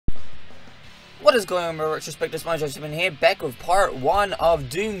What is going on, my retrospective Joseph here, back with part 1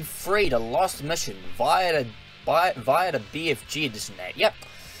 of Doom 3, the Lost Mission, via the BFG edition. Yep.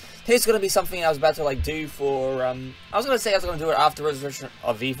 Here's gonna be something I was about to do for I was gonna say I was gonna do it after Resurrection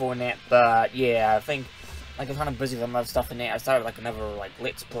of Evil and that, but yeah, I think I'm kind of busy with other stuff in that. I started another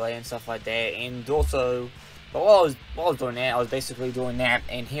Let's Play and stuff like that, and also, but while I was doing that, I was basically doing that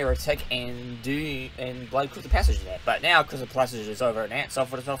and Heretic and Blood Crystal Passage and that. But now Crystal Passage is over and that, so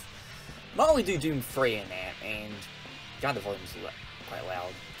for the stuff. Why don't we do Doom 3 in that, and God, the volume's quite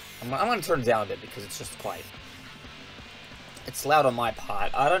loud. I'm going to turn it down a bit because it's just quite... It's loud on my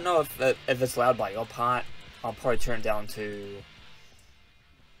part. I don't know if it's loud by your part. I'll probably turn it down to...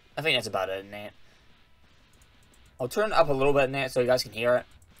 I think that's about it in that. I'll turn it up a little bit in that so you guys can hear it.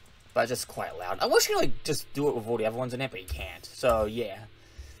 But it's just quite loud. I wish you could just do it with all the other ones in there, but you can't. So, yeah.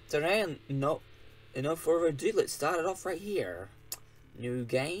 So now, no further ado, let's start it off right here. New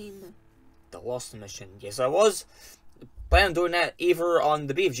game... The Lost Mission. Yes, I was planning on doing that either on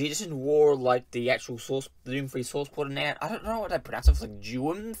the BFG edition or the actual source, the Doom 3 source port in that. I don't know what I pronounce it. It's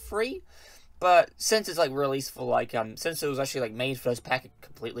Doom 3, but since it's released for since it was actually made first pack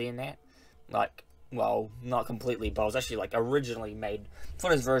completely in that, well, not completely, but it was actually originally made for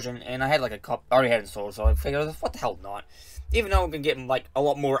this version, and I had a copy, already had it installed, so I figured, what the hell not? Even though I'm gonna get a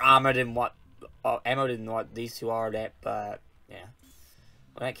lot more armor than what these two are, but yeah.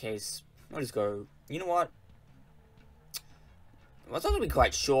 In that case. I'll just go, you know what? Well, it's not gonna be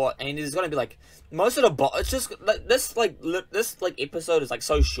quite short, and it's gonna be most of the it's just this episode is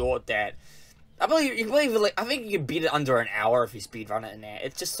so short that I think you can beat it under an hour if you speedrun it in there.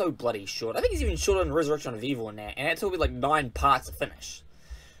 It's just so bloody short. I think it's even shorter than Resurrection of Evil in there, and it's will be 9 parts to finish.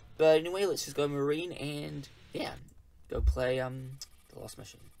 But anyway, let's just go Marine and yeah, go play the Lost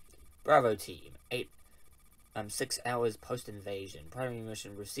Mission. Bravo team 6 hours post invasion. Primary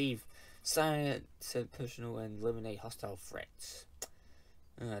mission: receive silent personal and eliminate hostile threats.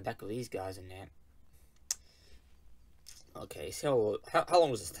 Back with these guys in that. Okay, so how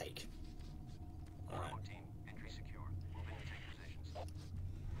long does this take? Alright.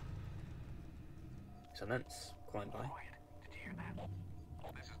 Silence. Quiet by. Did you hear that?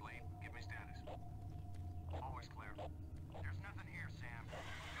 This is Lee. Give me status. Always clear. There's nothing here, Sam.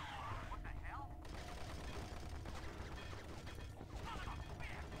 What the hell?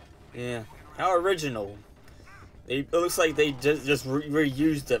 Yeah, how original. It looks like they just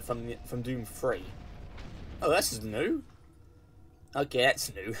reused it from Doom 3. Oh, this is new. Okay,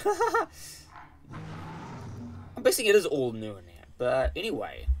 that's new. I'm guessing it is all new in there. But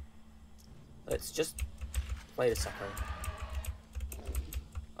anyway, let's just play the sucker.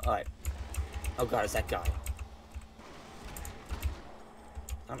 Alright. Oh god, it's that guy.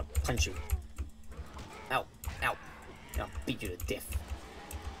 I'm gonna punch you. Ow, ow. I'll beat you to death.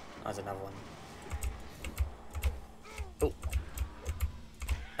 There's another one. Oh.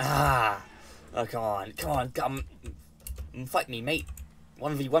 Ah. Oh, come on. Fight me, mate.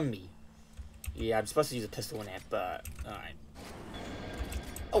 1v1 me. Yeah, I'm supposed to use a pistol in that, but... Alright.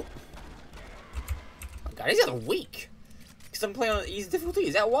 Oh. Oh, God, these are weak. Because I'm playing on easy difficulty.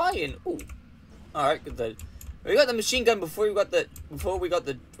 Is that why? And, ooh. Alright, good. We got the machine gun before we got the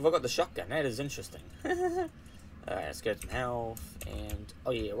shotgun. That is interesting. Alright, let's get some health, and,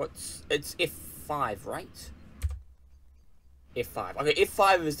 oh yeah, it's F5, right? F5, okay,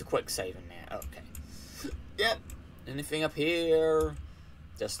 F5 is the quick save in there, okay. Yep, anything up here?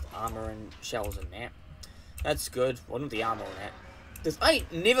 Just armor and shells in there. That's good, well, not the armor in that. Because I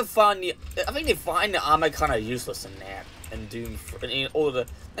think they find the armor kind of useless in that, and Doom, in all the,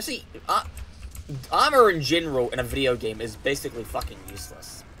 actually, armor in general in a video game is basically fucking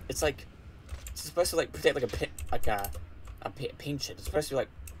useless. It's it's supposed to protect a pinch hit. It's supposed to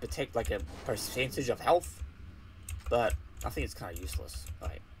protect a percentage of health, but I think it's kind of useless.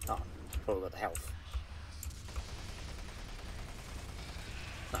 Right? Oh, probably got the health.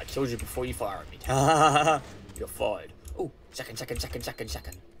 I killed you before you fired me. You're fired. Oh, checking.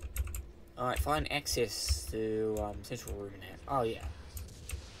 All right, find access to central room in here. Oh yeah.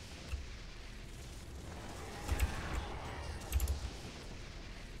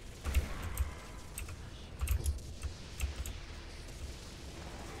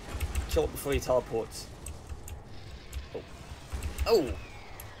 Kill it before he teleports. Oh. Oh!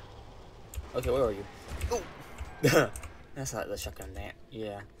 Okay, where are you? Oh! That's the shotgun there.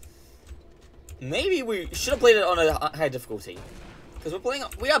 Yeah. Maybe we should have played it on a high difficulty. Because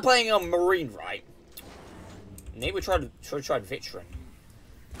we are playing on Marine, right? Maybe we should have tried Veteran.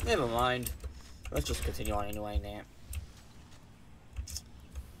 Never mind. Let's just continue on anyway now.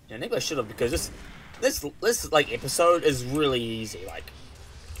 Yeah, maybe I should have, because this episode is really easy.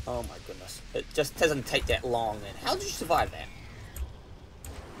 Oh my goodness. It just doesn't take that long then. How did you survive that?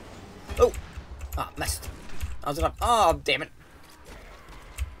 Oh! Ah, missed. I was gonna... Oh, damn it.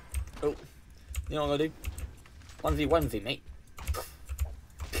 Oh. You know what I'm gonna do? 1v1v, mate.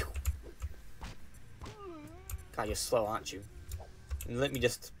 God, you're slow, aren't you? And let me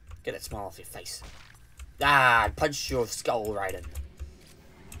just get that smile off your face. Ah, punch your skull right in.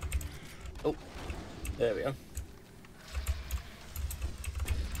 Oh. There we go.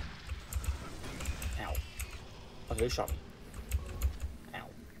 Ow. Oh, who shot me? Ow.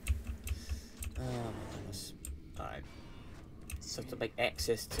 Oh my goodness. Alright. So to make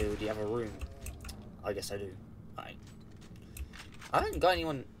access to the other room. I guess I do. Alright. I haven't got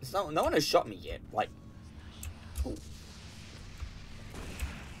anyone. No one has shot me yet. Like. Ooh.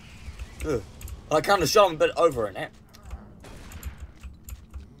 Ugh. I kind of shot him a bit over in it.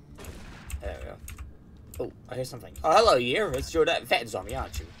 There we go. Oh, I hear something. Oh, hello, you. It's your that fat zombie,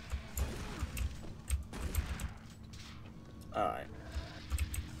 aren't you? Alright.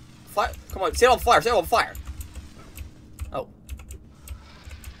 Fire! Come on, set on fire! Set on fire! Oh.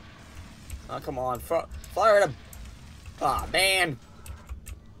 Oh, come on. Fire at him! Aw, man!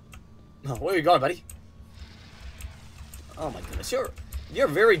 Oh, where are you going, buddy? Oh my goodness, you're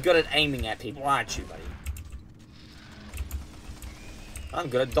very good at aiming at people, aren't you, buddy? I'm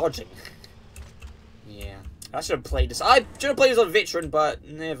good at dodging. Yeah, I should have played this. I should have played this on veteran, but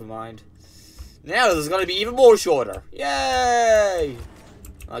never mind. Now this is going to be even more shorter. Yay!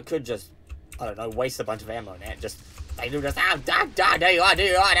 I could just, I don't know, waste a bunch of ammo on that. Just, they do this. Yeah,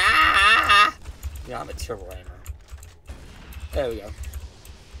 I'm a terrible aimer. There we go.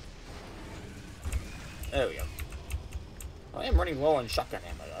 There we go. I am running low on shotgun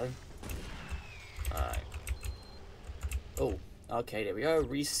ammo, though. Alright. Oh, okay, there we go.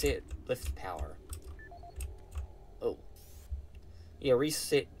 Reset lift power. Oh. Yeah,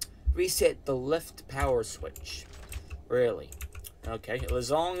 reset the lift power switch. Really. Okay, as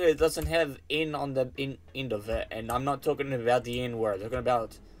long as it doesn't have N on the end of it, and I'm not talking about the N word, I'm talking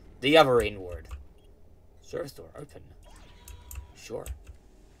about the other N word. Service door open. Sure.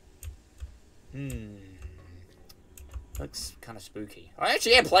 Looks kind of spooky. I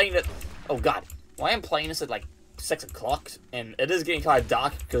actually am playing it. Oh god. Well, I am playing this at like 6 o'clock, and it is getting kind of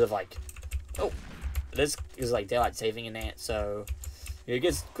dark because of like. Oh, it is like daylight saving in that, so it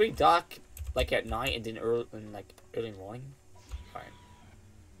gets pretty dark like at night and then early in the morning. Fine.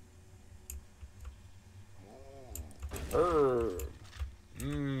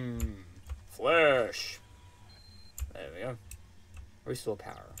 Flesh. There we go. Restore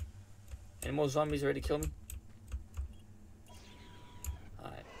power. Any more zombies ready to kill me?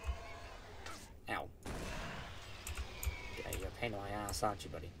 Alright. Ow. Yeah, you're a pain in my ass, aren't you,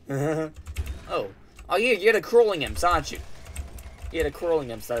 buddy? Oh. Oh, yeah, you're the crawling imps, aren't you? You're the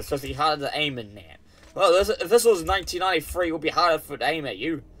crawling imps, so it's supposed to be harder to aim in that. Well, if this was 1993, it would be harder for it to aim at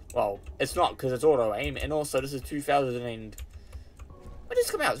you. Well, it's not, because it's auto-aim, and also, this is 2000 and... When did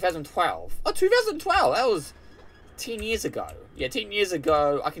this come out? 2012. Oh, 2012! That was 10 years ago. Yeah, 10 years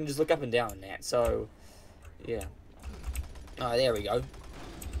ago, I can just look up and down in that, so... Yeah. Oh, there we go.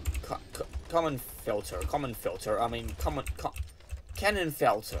 Common filter. I mean, cannon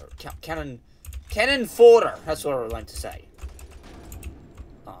filter. Cannon fodder. That's what I was going to say.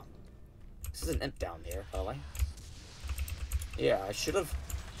 Oh. This is an imp down there, by the way. Yeah, I should have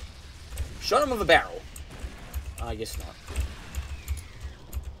shot him with a barrel. I guess not.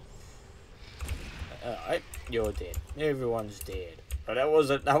 Alright, you're dead. Everyone's dead. But that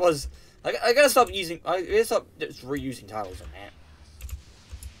was I gotta stop using. I gotta stop just reusing titles on that.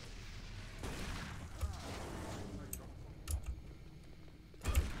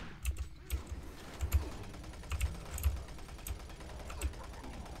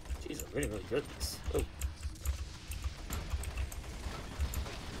 Jeez, I'm really good at this. Oh.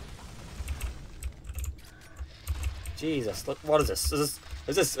 Jesus, look, what is this?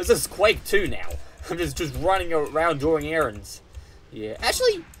 Is this Quake 2 now? I'm just running around doing errands. Yeah,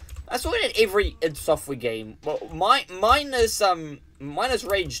 actually, that's what in every id Software game. Well, mine is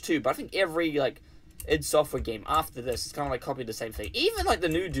Rage 2, but I think every like id Software game after this is kind of like copied the same thing. Even like the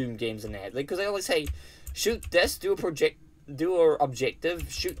new Doom games in that, because they always say, shoot this, do an objective,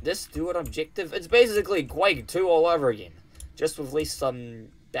 shoot this, do an objective. It's basically Quake 2 all over again, just with at least some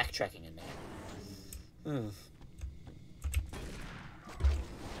backtracking in there.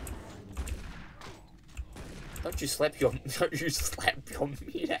 Don't you slap your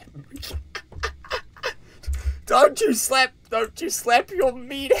meat at me. Don't you slap your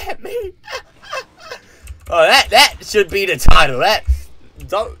meat at me. Oh, that should be the title. That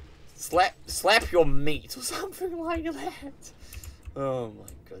don't slap your meat or something like that. Oh my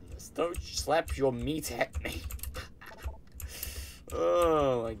god. goodness. Don't slap your meat at me.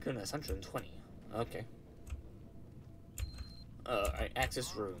 Oh my goodness, 120. Okay. Alright,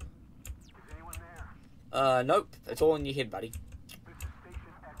 access room. Is anyone there? Nope. It's all in your head, buddy. This is Station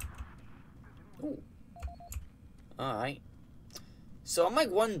X. Ooh. Alright. So I'm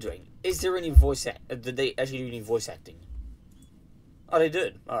like wondering, is there any voice did they actually do any voice acting? Oh, they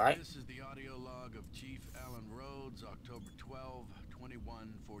did. Alright. This is the audio log of Chief Alan Rhodes, October 12,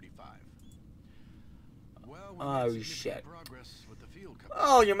 2145. Well, Oh, shit. Progress with the field company.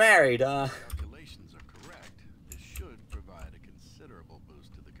 Oh, you're married. Calculations are correct. This should provide a considerable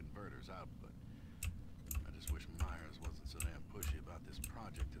boost to the converter's output. I just wish Myers wasn't so damn pushy about this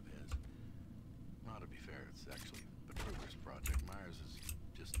project of his. Well, to be fair, it's actually the Kruger's project. Myers is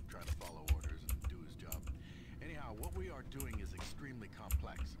just trying to follow orders and do his job. Anyhow, what we are doing is extremely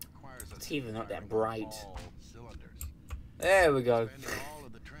complex. It requires us It's even not that firing bright. all cylinders. There we go. Spending all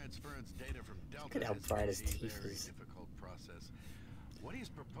of the transference data from Delta Look at how has bright been his a teeth very is. difficult process. What he's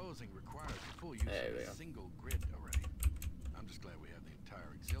proposing requires the full use There of we a go. single grid array. I'm just glad we have the entire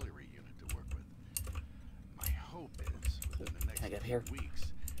auxiliary unit to work with. My hope is within the next Can I get up here? few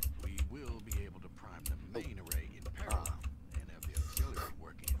weeks we will be able to prime the main array in parallel and have the auxiliary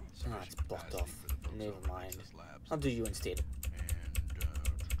working in Ah, sufficient it's blocked capacity off. for the folks Never over at mind. Nexus Labs. I'll do you instead. And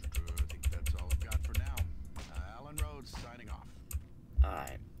I think that's all I've got for now. Alan Rhodes signing off.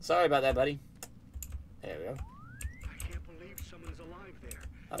 Alright. Sorry about that, buddy. There we go. I can't believe someone's alive there.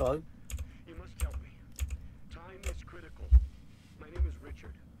 Hello. You must help me. Time is critical. My name is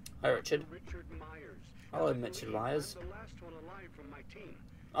Richard. Hi, Richard. Richard Myers. Hello, And I Richard believe Myers. I'm the last one alive from my team.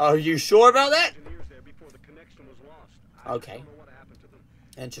 Are you sure about that? Engineers there before the connection was lost. I Okay. don't know what happened to them.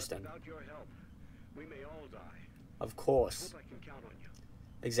 Interesting. But without your help, we may all die. Of I course. hope I can count on you.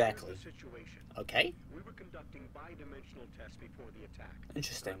 Exactly. Here's the situation. Okay. We were conducting bi-dimensional tests before the attack.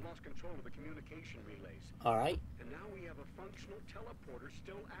 Interesting. I've lost control of the communication relays. Alright. And now we have a functional teleporter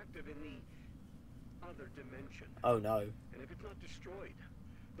still active in the other dimension. Oh no. And if it's not destroyed,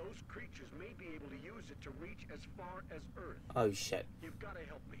 those creatures may be able to use it to reach as far as Earth. Oh shit. You've got to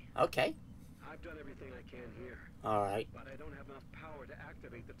help me. Okay. I've done everything I can here, Alright. but I don't have enough power to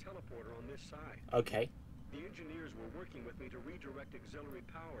activate the teleporter on this side. Okay. The engineers were working with me to redirect auxiliary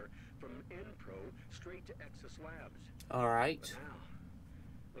power from NPRO straight to Exus Labs. Alright. But now,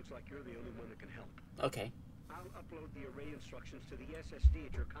 looks like you're the only one that can help. Okay. I'll upload the array instructions to the SSD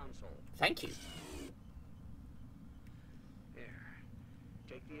at your console. Thank you. There.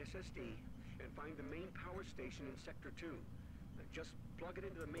 Take the SSD and find the main power station in Sector 2. Just plug it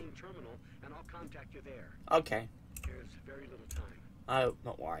into the main terminal and I'll contact you there. Okay. There's very little time. I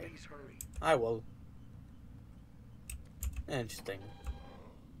not worry. Please hurry. I will. Interesting.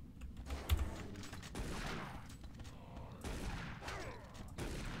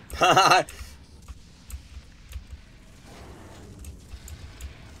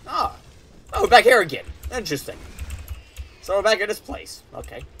 Ah. Oh, back here again. Interesting. So we're back at this place.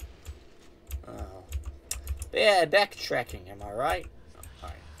 Okay. Oh. Yeah, backtracking, am I right?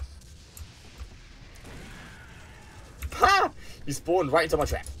 Alright. Ha! You spawned right into my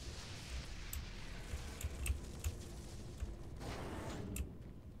trap.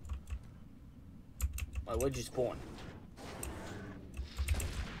 Wait, where'd you spawn?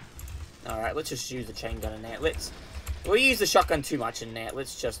 Alright, let's just use the chain gun in that. We use the shotgun too much in that.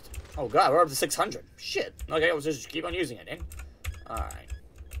 Let's just... Oh god, we're up to 600. Shit. Okay, let's just keep on using it then. Alright.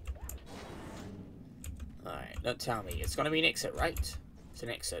 Alright, don't tell me. It's gonna be an exit, right? It's an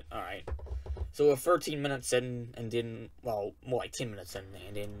exit. Alright. So we're 13 minutes in, and then... Well, more like 10 minutes in,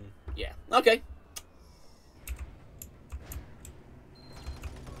 and then... Yeah. Okay.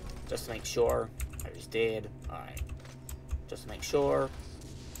 Just to make sure. He's dead. Alright. Just to make sure.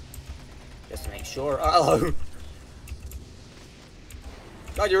 Just to make sure. Oh!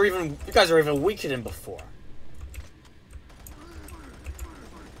 God, you guys are even weaker than before.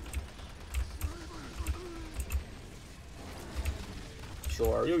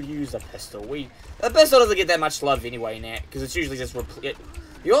 Sure, you'll use a pistol. The pistol doesn't get that much love anyway, Nat, because it's usually just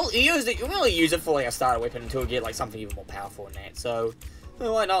you only use it for like a starter weapon until you get like something even more powerful than that. So,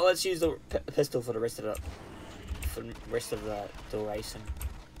 well, why not? Let's use the pistol for the rest of the duration.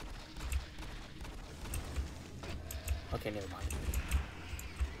 Okay, never mind.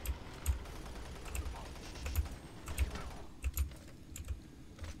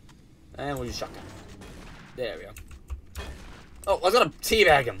 And we'll use shotgun. There we go. Oh, I gotta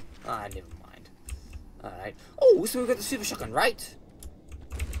teabag him. Ah, never mind. Alright. Oh, so we got the super shotgun, right?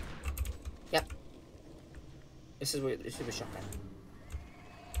 Yep. This is the super shotgun.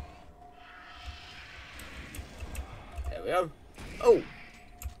 There we go. Oh!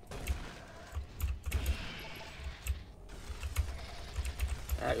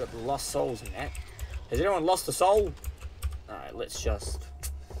 got the lost souls in that. Has anyone lost a soul? Alright, let's just...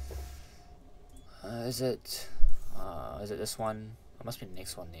 is it this one? It must be the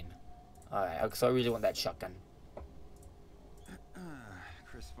next one then. Alright, so I really want that shotgun.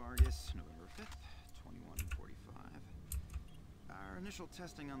 Chris Vargas, November 5th, 21:45. Our initial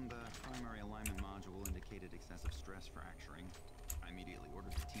testing on the primary alignment module indicated excessive stress fracturing. I immediately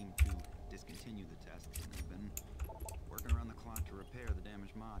ordered the team to discontinue the tests, and they've been working around the clock to repair the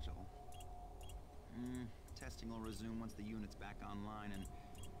damaged module. Testing will resume once the unit's back online, and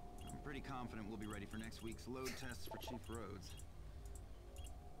I'm pretty confident we'll be ready for next week's load tests for Chief Rhodes.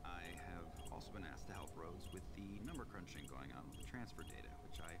 I have also been asked to help Rhodes with the number crunching going on with the transfer data,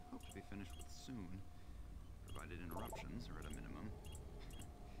 which I hope to be finished with soon, provided interruptions are at a minimum.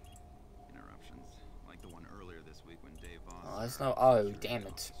 Interruptions, like the one earlier this week when Dave Voss, Oh, there's no... Oh, damn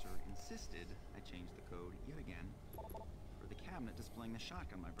it. insisted I change the code yet again for the cabinet displaying the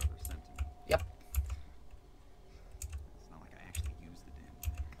shotgun my brother sent to me. Yep. It's not like I actually used the damn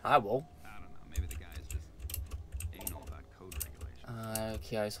thing. I will. I don't know, maybe the guy's just anal about code regulations.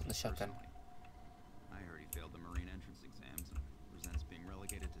 Okay, I just want the shotgun. Personally, I heard he failed the Marine entrance exams and resents being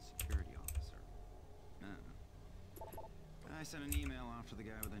relegated to security officer. I sent an email off to the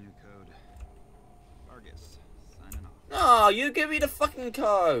guy with the new code. Vargas, signing off. Oh, you give me the fucking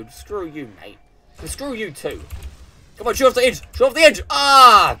code. Screw you, mate. And screw you too. Come on, shoot off the edge. Shoot off the edge.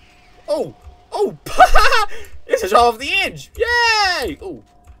 Ah! Oh! Oh! It's a shot off the edge. Yay! Oh.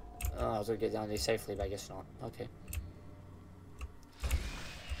 Oh, I was gonna get down there safely, but I guess not. Okay.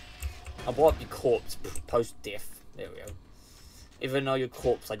 I'll blow up your corpse post-death. There we go. Even though your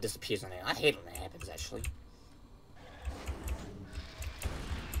corpse like disappears on there. I hate when that happens, actually.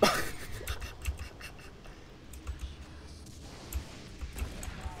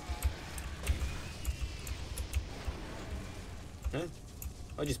 Huh?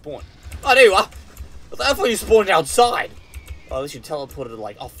 Where'd you spawn? Oh, there you are! I thought you spawned outside! Well, at least you teleported,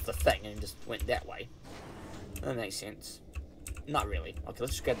 like, off the thing and just went that way. That makes sense. Not really. Okay,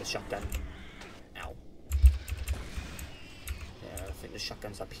 let's just grab the shotgun. Ow. Yeah, I think the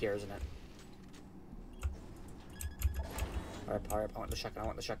shotgun's up here, isn't it? Hurry up, hurry up. I want the shotgun, I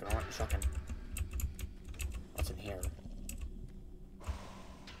want the shotgun, I want the shotgun. What's in here?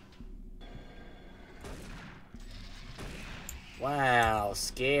 Wow,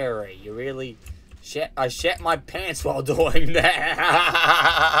 scary. You really... I shat my pants while doing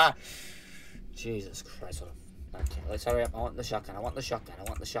that. Jesus Christ. Okay, let's hurry up. I want the shotgun. I want the shotgun. I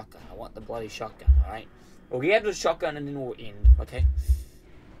want the shotgun. I want the bloody shotgun, alright? We'll get the shotgun and then we'll end, okay?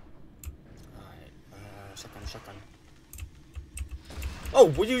 Alright, shotgun, shotgun. Oh,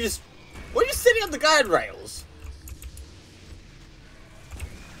 were you sitting on the guardrails?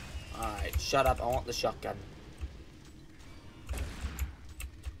 Alright, shut up. I want the shotgun.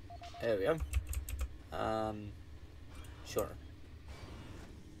 There we go. Sure.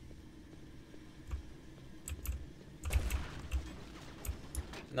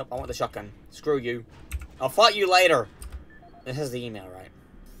 Nope, I want the shotgun. Screw you. I'll fight you later. This has the email, right?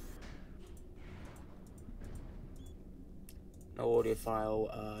 No audio file.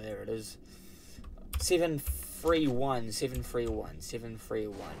 There it is. 731, 731,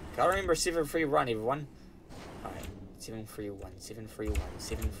 731. Gotta remember 731, everyone. Alright. 731, 731,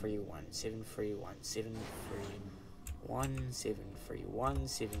 731, 731, 731, 731,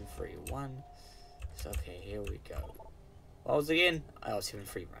 731. So, okay, here we go. What was it again? Oh,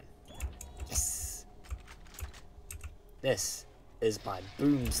 731. Yes! This is my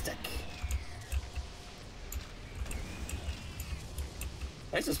boomstick.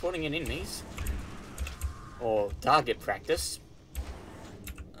 Thanks for spawning in enemies. Or target practice.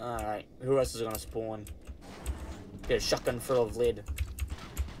 Alright, who else is gonna spawn? Get a shotgun full of lead.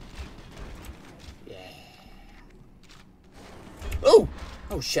 Yeah. Oh!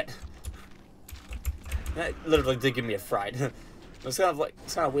 Oh shit. That literally did give me a fright. It's kind of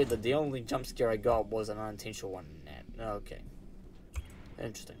weird that the only jump scare I got was an unintentional one in that. Okay.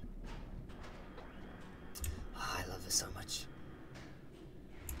 Interesting. Oh, I love this so much.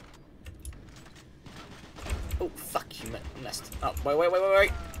 Oh, fuck, you missed. Oh,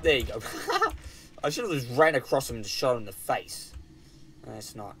 wait. There you go. I should have just ran across him and just shot him in the face. No,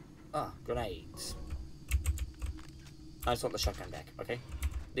 it's not. Oh, grenades. I just want the shotgun back, okay?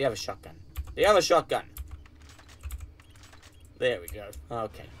 Do you have a shotgun? Do you have a shotgun? There we go.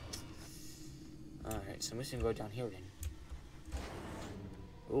 Okay. Alright, so I'm just gonna go down here then.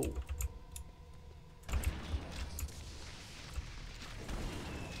 Ooh.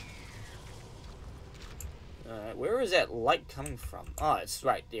 Alright, where is that light coming from? Oh, it's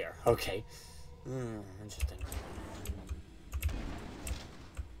right there. Okay. Interesting.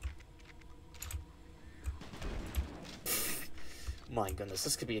 My goodness,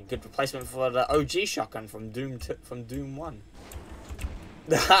 this could be a good replacement for the OG shotgun from Doom 1.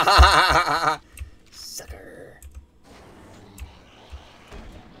 Sucker.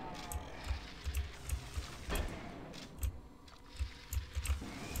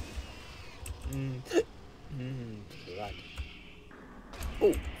 Blood.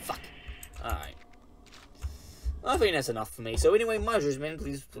 Oh, fuck. Alright. I think that's enough for me. So anyway, my judgment,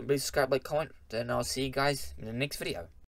 please subscribe, like, comment, and I'll see you guys in the next video.